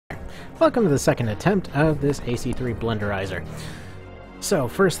Welcome to the second attempt of this AC3 Blenderizer. So,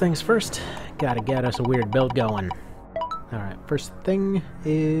 first things first, gotta get us a weird build going. Alright, first thing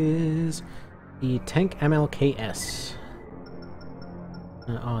is the tank MLKS.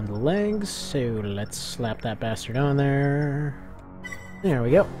 On the legs, so let's slap that bastard on there. There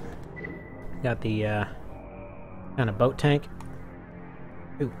we go. Got the kind of boat tank.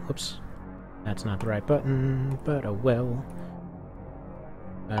 Ooh, whoops. That's not the right button, but oh well.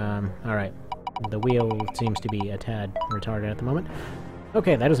 Alright. The wheel seems to be a tad retarded at the moment.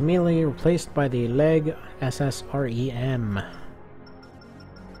 Okay, that is immediately replaced by the leg SSREM.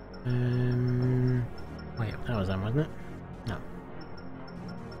 Wait, that was them, wasn't it? No.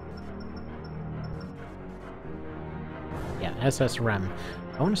 Yeah, SSREM.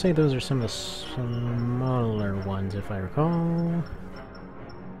 I want to say those are some of the smaller ones, if I recall.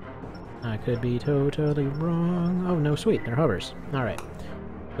 I could be totally wrong. Oh, no, sweet, they're hovers. Alright.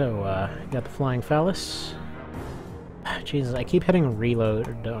 So, got the flying phallus. Jesus, I keep hitting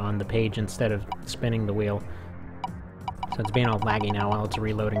reload on the page instead of spinning the wheel. So it's being all laggy now while it's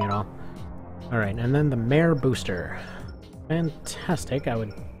reloading it all. Alright, and then the mare booster. Fantastic. I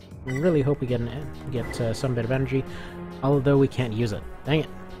would really hope we get some bit of energy, although we can't use it. Dang it.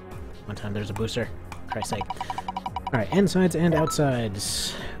 One time there's a booster. Christ's sake. Alright, insides and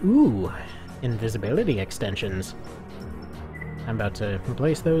outsides. Ooh, invisibility extensions. I'm about to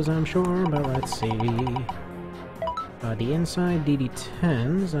replace those, I'm sure, but let's see. The inside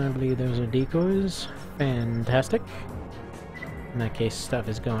DD-10s, I believe those are decoys. Fantastic. In that case, stuff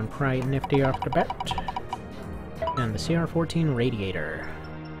is going quite nifty off the bat. And the CR-14 radiator.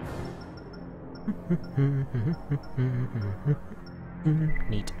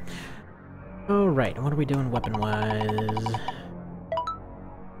 Neat. Alright, what are we doing weapon-wise?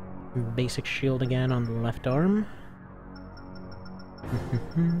 Basic shield again on the left arm.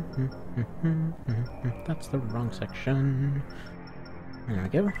 That's the wrong section. There we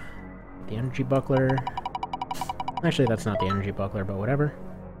go. The energy buckler. Actually, that's not the energy buckler, but whatever.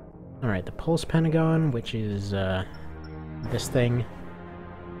 Alright, the pulse pentagon, which is, this thing.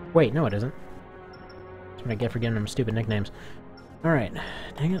 Wait, no it isn't. That's what I get for getting them stupid nicknames. Alright.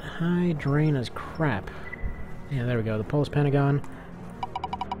 Dang it, high drain as crap. Yeah, there we go, the pulse pentagon.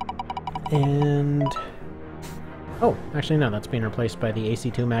 And... oh, actually no, that's being replaced by the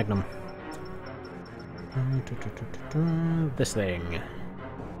AC2 Magnum. This thing.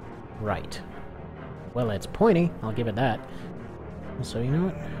 Right. Well, it's pointy, I'll give it that. So, you know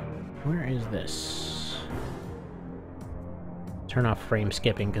what? Where is this? Turn off frame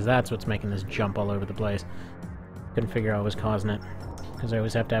skipping, because that's what's making this jump all over the place. Couldn't figure out what was causing it. Because I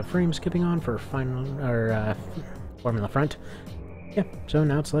always have to have frame skipping on for Formula Front. Yeah, so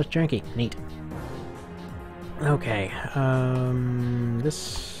now it's less janky. Neat. Okay,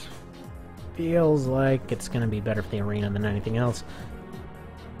 this feels like it's gonna be better for the arena than anything else.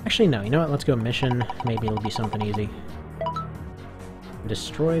 Actually, no, you know what, let's go mission. Maybe it'll be something easy.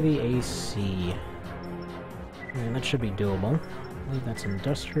 Destroy the AC. Yeah, that should be doable. I believe that's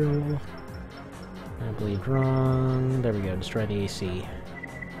industrial. I believe wrong. There we go, destroy the AC.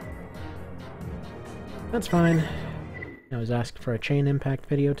 That's fine. I was asked for a chain impact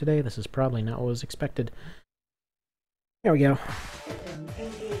video today. This is probably not what was expected. There we go.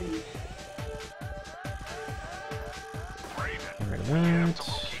 Get rid of that.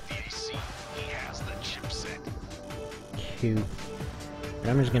 Cute.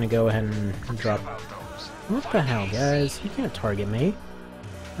 I'm just gonna go ahead and drop... what the hell, guys? You can't target me.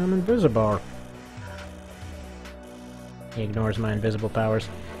 I'm invisible. He ignores my invisible powers.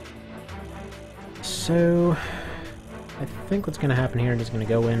 So... I think what's gonna happen here is gonna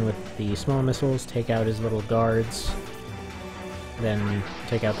go in with the small missiles, take out his little guards, then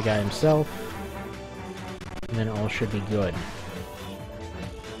take out the guy himself, and then all should be good.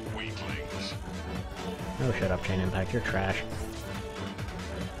 Oh, shut up, Chain Impact, you're trash.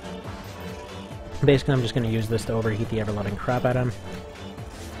 Basically, I'm just gonna use this to overheat the ever-loving crap out of him.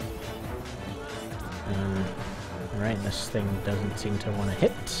 Alright, this thing doesn't seem to want to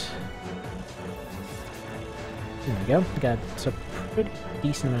hit. There we go. Got a pretty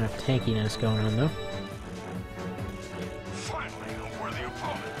decent amount of tankiness going on, though. Finally, a worthy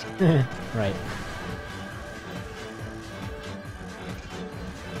opponent. Right.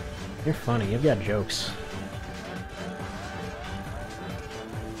 You're funny. You've got jokes.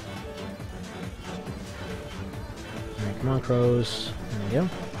 Alright, come on, crows. There we go.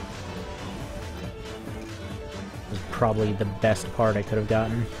 This is probably the best part I could have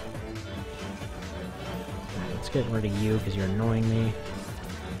gotten. Let's get rid of you, because you're annoying me.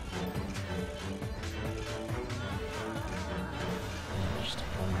 Just take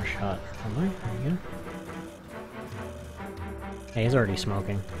one more shot. Am I? There you go. Hey, he's already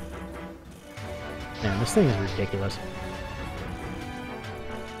smoking. Man, this thing is ridiculous.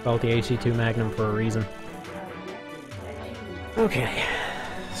 Called the AC3 Magnum for a reason. Okay,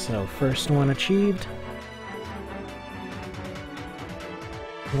 so first one achieved.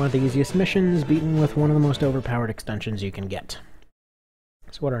 One of the easiest missions, beaten with one of the most overpowered extensions you can get.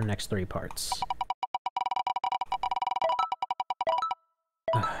 So what are our next 3 parts?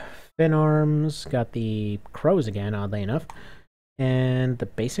 Fin arms, got the crows again, oddly enough. And the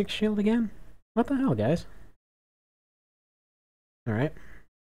basic shield again? What the hell, guys? Alright.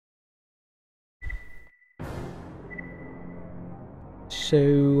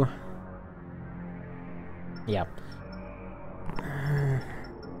 So... yeah.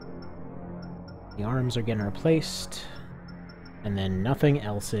 The arms are getting replaced. And then nothing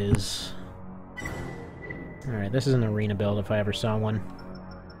else is. Alright, this is an arena build if I ever saw one.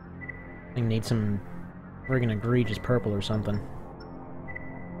 I think needs some friggin' egregious purple or something.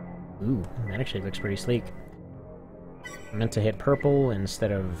 Ooh, that actually looks pretty sleek. I meant to hit purple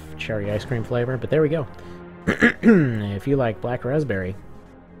instead of cherry ice cream flavor, but there we go. If you like black raspberry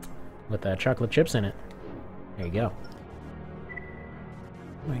with chocolate chips in it, there you go.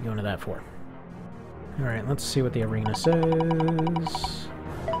 What are you going to that for? Alright, let's see what the arena says.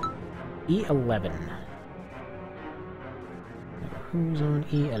 E11. Who's on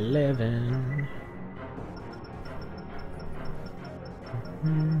E11?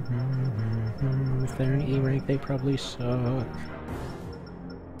 If they're an E rank, they probably suck.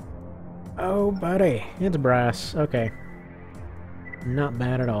 Oh, buddy, it's brass. Okay. Not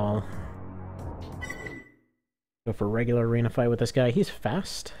bad at all. Go for a regular arena fight with this guy. He's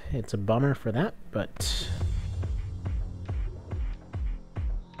fast. It's a bummer for that, but...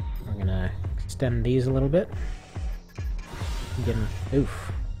 we're gonna extend these a little bit. Get him...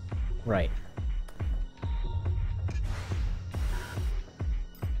 oof. Right.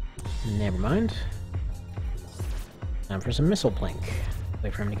 Never mind. Time for some missile blink.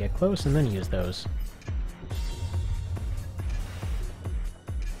 Wait for him to get close and then use those.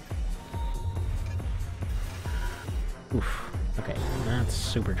 Oof. Okay, that's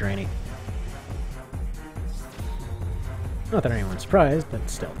super draining. Not that anyone's surprised, but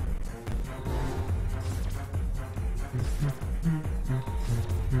still.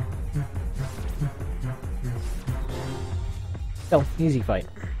 Still, easy fight.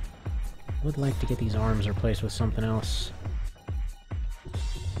 Would like to get these arms replaced with something else.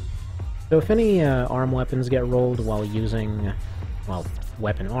 So if any arm weapons get rolled while using, well,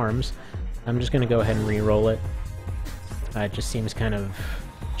 weapon arms, I'm just gonna go ahead and re-roll it. It just seems kind of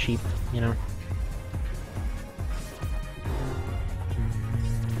cheap, you know?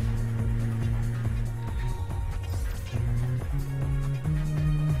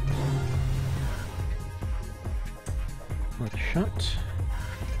 Worth a shot.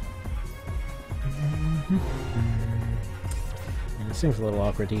 And this thing's a little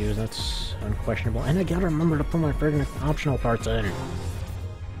awkward to use, that's unquestionable. And I gotta remember to put my friggin' optional parts in.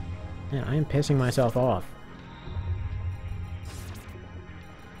 Man, I am pissing myself off.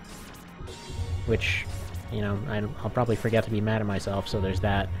 Which, you know, I'll probably forget to be mad at myself, so there's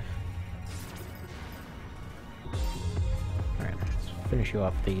that. Alright, let's finish you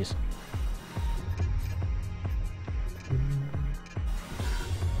off with these.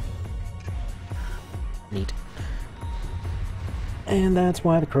 Neat. And that's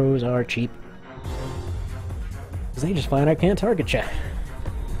why the crows are cheap. Because they just flat out can't target you.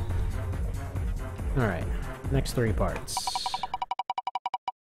 Alright, next 3 parts.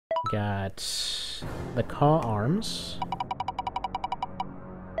 Got the claw arms,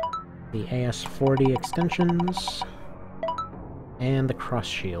 the AS40 extensions, and the cross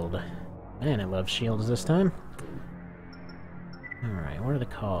shield. Man, I love shields this time. Alright, what are the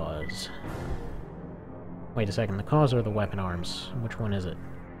claws? Wait a second, the claws are the weapon arms. Which one is it?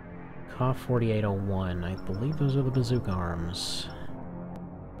 Caw 4801. I believe those are the bazooka arms.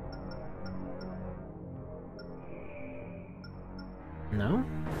 No?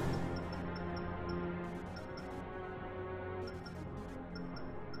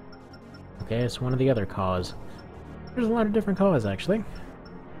 Okay, it's one of the other caws. There's a lot of different caws, actually.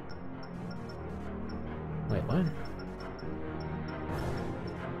 Wait, what?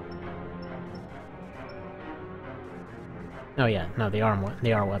 Oh yeah, no, they are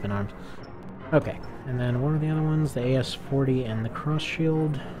weapon arms. Okay, and then what are the other ones? The AS40 and the cross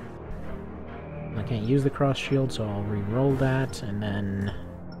shield. I can't use the cross shield, so I'll re-roll that, and then...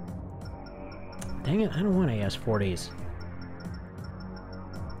 dang it, I don't want AS40s.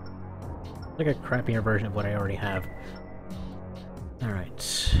 Like a crappier version of what I already have.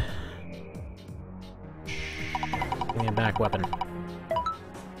 Alright. a back weapon.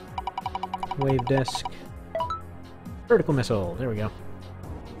 Wave disc. Vertical missile. There we go.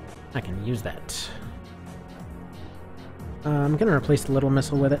 I can use that. I'm gonna replace the little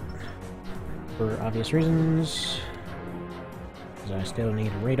missile with it. For obvious reasons. Because I still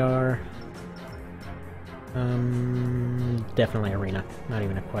need radar. Definitely arena. Not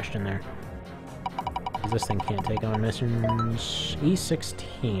even a question there. Because this thing can't take on missions.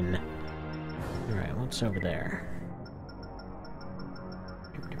 E16. Alright, what's over there?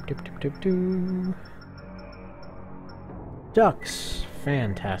 Ducks!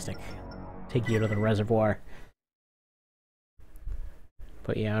 Fantastic. Take you to the reservoir.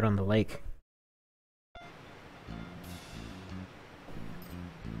 Put you out on the lake.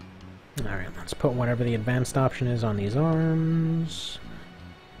 Alright, let's put whatever the advanced option is on these arms.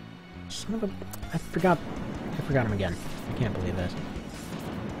 Son of a... I forgot him again. I can't believe this.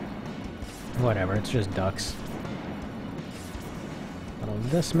 Whatever, it's just ducks. Settle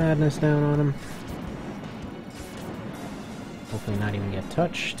this madness down on him. Hopefully not even get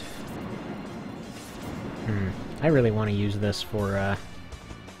touched. I really want to use this for,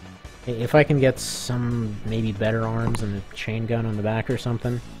 if I can get some maybe better arms and a chain gun on the back or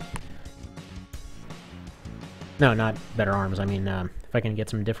something. No, not better arms, I mean, if I can get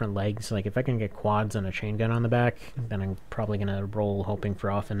some different legs, like if I can get quads and a chain gun on the back, then I'm probably gonna roll hoping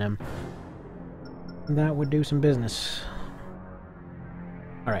for off in them. That would do some business.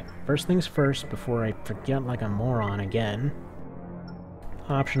 Alright, first things first, before I forget like a moron again.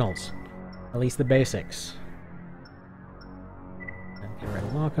 Optionals. At least the basics. Get rid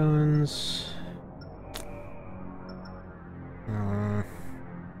of lock-ons.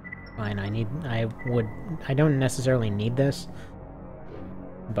 Fine, I don't necessarily need this,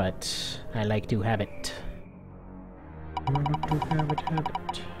 but I like to have it. Have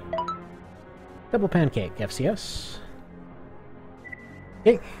it. Double pancake, FCS.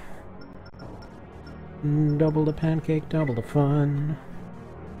 Okay. Double the pancake, double the fun.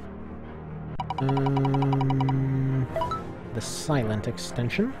 The silent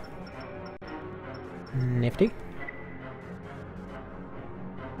extension. Nifty.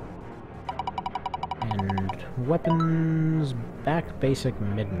 And weapons back basic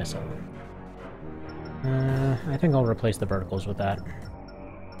mid-missile. I think I'll replace the verticals with that.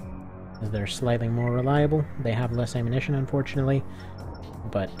 As they're slightly more reliable. They have less ammunition, unfortunately.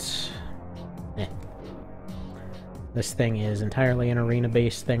 But... This thing is entirely an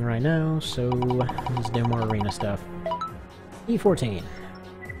arena-based thing right now, so let's do more arena stuff. E14.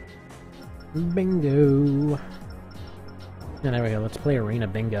 Bingo! And there we go, let's play arena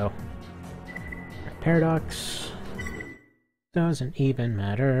bingo. Right, paradox. Doesn't even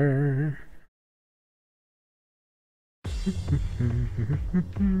matter.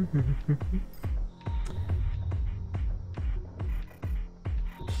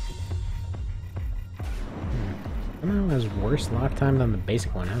 Somehow has worse lock time than the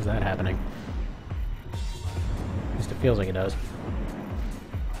basic one. How's that happening? At least it feels like it does.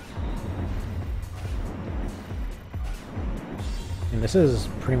 And this is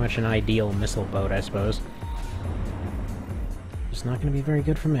pretty much an ideal missile boat, I suppose. It's not going to be very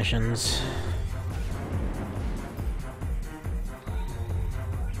good for missions.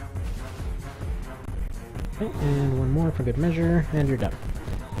 Okay, and one more for good measure, and you're done.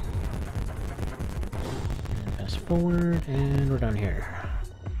 Forward, and we're done here.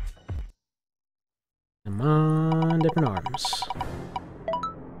 Come on, different arms.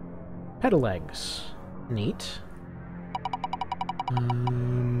 Pedal legs. Neat.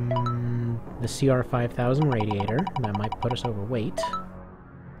 The CR5000 radiator. That might put us overweight.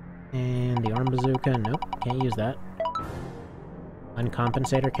 And the arm bazooka. Nope, can't use that.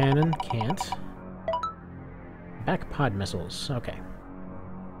 Uncompensator cannon. Can't. Back pod missiles. Okay.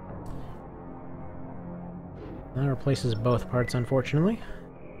 That replaces both parts, unfortunately.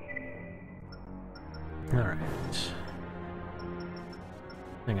 Alright.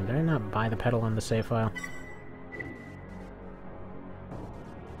 Hang on, did I not buy the pedal on the save file?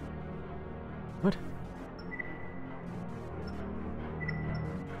 What?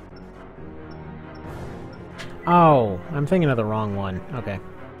 Oh, I'm thinking of the wrong one. Okay.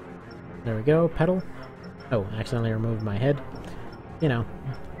 There we go, pedal. Oh, accidentally removed my head. You know,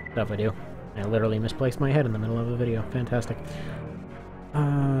 stuff I do. I literally misplaced my head in the middle of a video. Fantastic.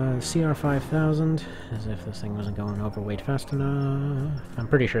 CR5000, as if this thing wasn't going overweight fast enough. I'm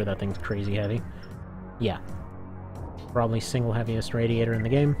pretty sure that thing's crazy heavy. Yeah. Probably single heaviest radiator in the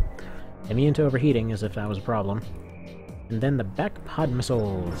game. Immune to overheating, as if that was a problem. And then the back pod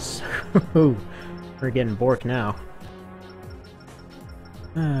missiles. We're getting borked now.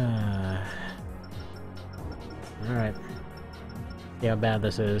 Alright. See how bad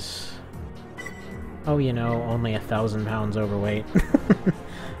this is. Oh, you know, only 1,000 pounds overweight.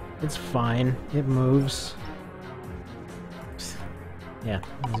 It's fine. It moves. Yeah,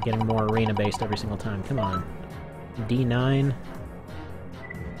 it's getting more arena-based every single time. Come on. D9.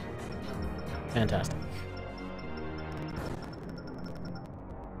 Fantastic.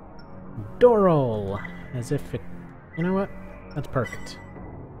 Doral! As if it... You know what? That's perfect.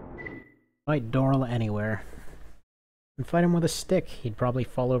 Fight Doral anywhere. And fight him with a stick. He'd probably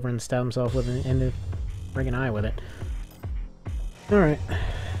fall over and stab himself with in the friggin' eye with it. Alright.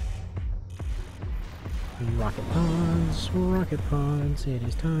 Rocket pods, rocket pods. It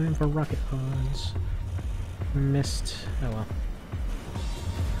is time for rocket pods. Missed. Oh well.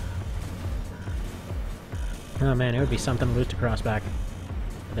 Oh man, it would be something to lose to crossback.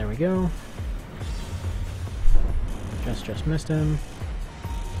 There we go. Just missed him.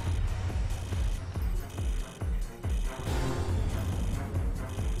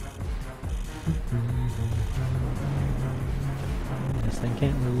 This thing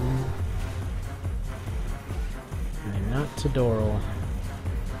can't move. And not to Doral.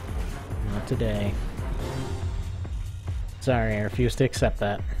 Not today. Sorry, I refuse to accept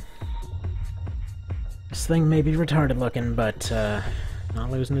that. This thing may be retarded looking, but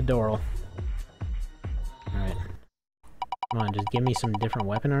not losing to Doral. Alright. Come on, just give me some different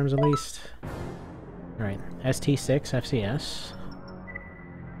weapon arms at least. Alright, ST6 FCS.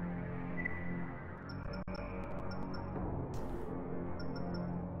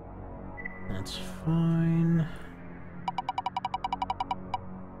 That's fine.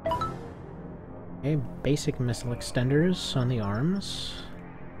 Okay, basic missile extenders on the arms.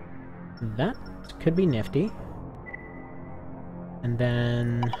 That could be nifty. And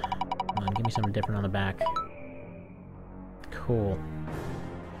then... Come on, give me something different on the back. Cool.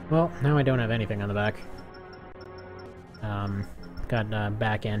 Well, now I don't have anything on the back. Got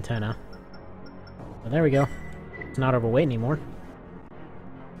back antenna. So there we go. It's not overweight anymore.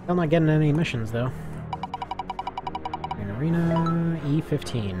 Still not getting any missions, though. Arena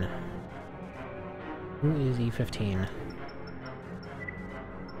E15. Who is E15?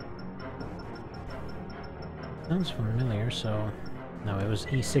 Sounds familiar, so... No, it was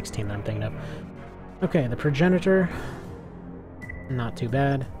E16 that I'm thinking of. Okay, the progenitor. Not too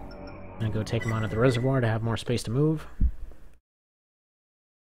bad. I'm gonna go take him on at the reservoir to have more space to move.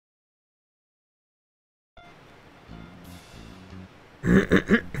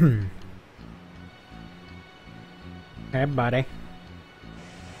 Hey, buddy.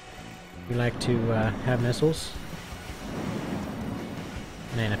 You like to have missiles?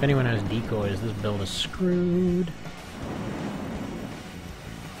 Man, if anyone has decoys, this build is screwed.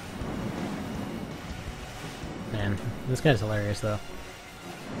 Man, this guy's hilarious, though.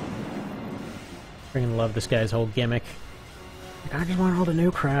 Freaking love this guy's whole gimmick. Like, I just want all the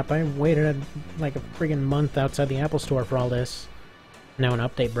new crap. I waited like a friggin' month outside the Apple Store for all this. Now an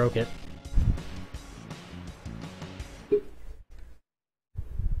update broke it.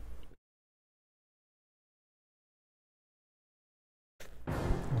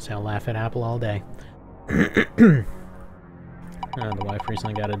 I'll laugh at Apple all day. The wife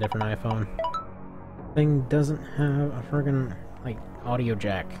recently got a different iPhone. Thing doesn't have a friggin' like audio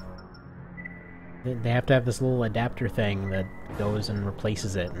jack. They have to have this little adapter thing that goes and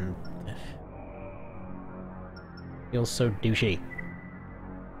replaces it, and feels so douchey.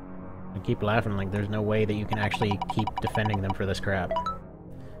 I keep laughing like there's no way that you can actually keep defending them for this crap.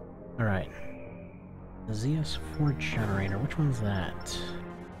 Alright. ZS4 generator, which one's that?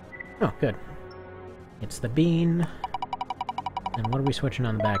 Oh, good. It's the bean. And what are we switching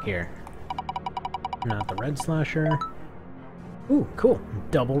on the back here? Not the red slasher. Ooh, cool.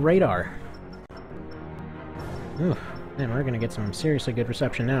 Double radar. Ooh, man, we're gonna get some seriously good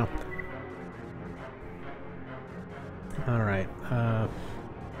reception now. Alright,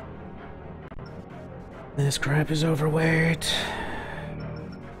 this crap is overweight.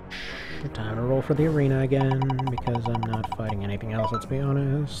 Time to roll for the arena again, because I'm not fighting anything else, let's be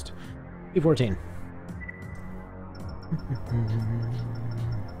honest. E14.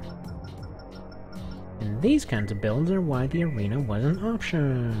 And these kinds of builds are why the arena was an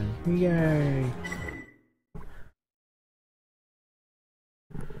option. Yay!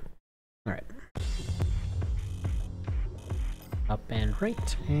 Alright. Up and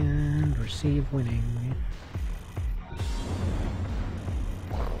right, and receive winning.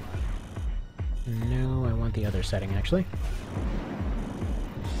 No, I want the other setting, actually.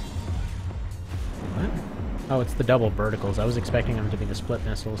 What? Oh, it's the double verticals. I was expecting them to be the split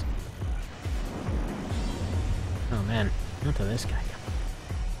missiles. Oh man, not to this guy.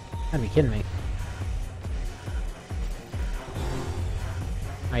 Gotta be kidding me.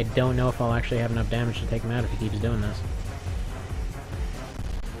 I don't know if I'll actually have enough damage to take him out if he keeps doing this.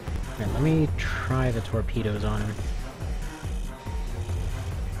 Alright, let me try the torpedoes on him.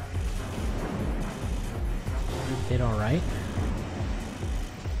 Did alright.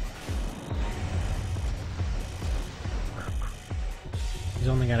 He's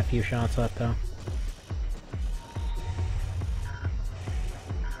only got a few shots left, though.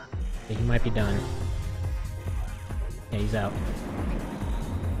 Yeah, he might be done. Yeah, he's out.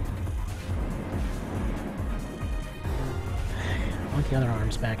 I want the other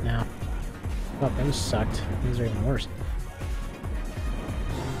arms back now. Oh, those sucked. These are even worse.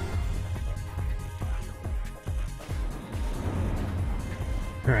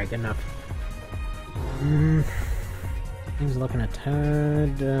 Alright, good enough. Things looking a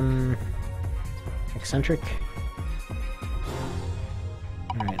tad, eccentric.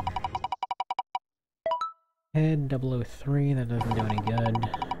 Alright. Head 003, that doesn't do any good.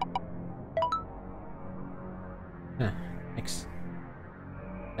 Huh.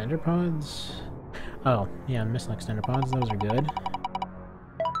 Extender pods? Oh, yeah, missile extender pods, those are good.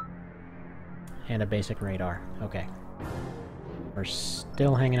 And a basic radar. Okay. We're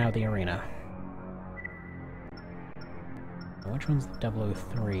still hanging out the arena. Which one's the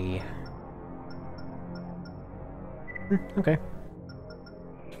 003? Okay.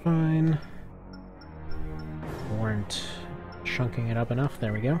 Fine. Weren't chunking it up enough,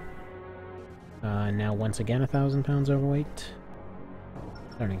 there we go. Now once again 1,000 pounds overweight.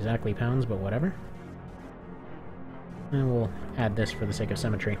 Aren't exactly pounds, but whatever. And we'll add this for the sake of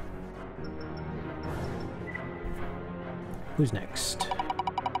symmetry. Who's next?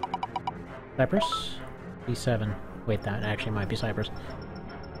 Cyprus? D7. Wait, that actually might be Cyprus.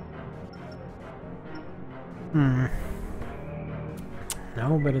 No,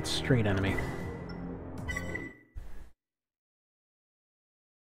 but it's street enemy.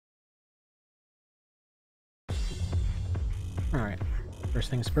 Alright. First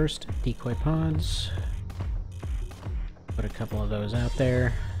things first, decoy pods. Put a couple of those out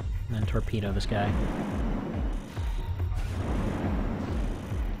there, and then torpedo this guy.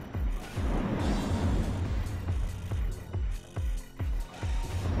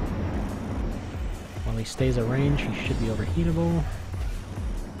 While he stays at range, he should be overheatable.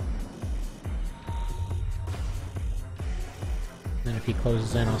 Then if he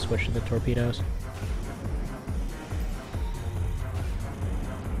closes in, I'll switch to the torpedoes.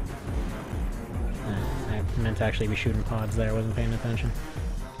 I meant to actually be shooting pods there, I wasn't paying attention.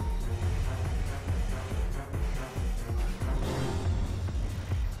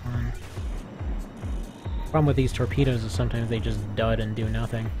 Problem with these torpedoes is sometimes they just dud and do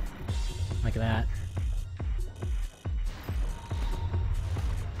nothing. Like that.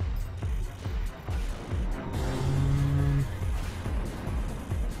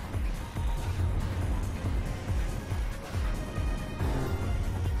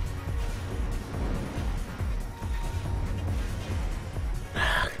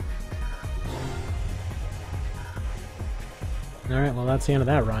 Alright, well that's the end of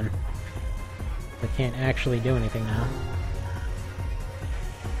that run. I can't actually do anything now.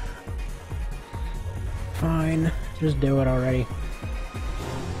 Fine, just do it already.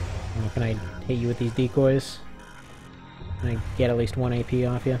 Can I hit you with these decoys? Can I get at least 1 AP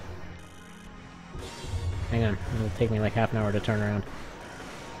off you? Hang on, it'll take me like half an hour to turn around.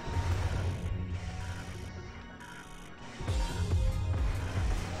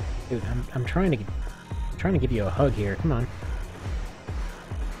 Dude, I'm trying to give you a hug here. Come on.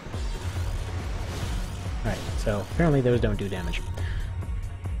 Alright, so apparently those don't do damage.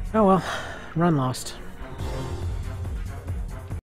 Oh well, run lost.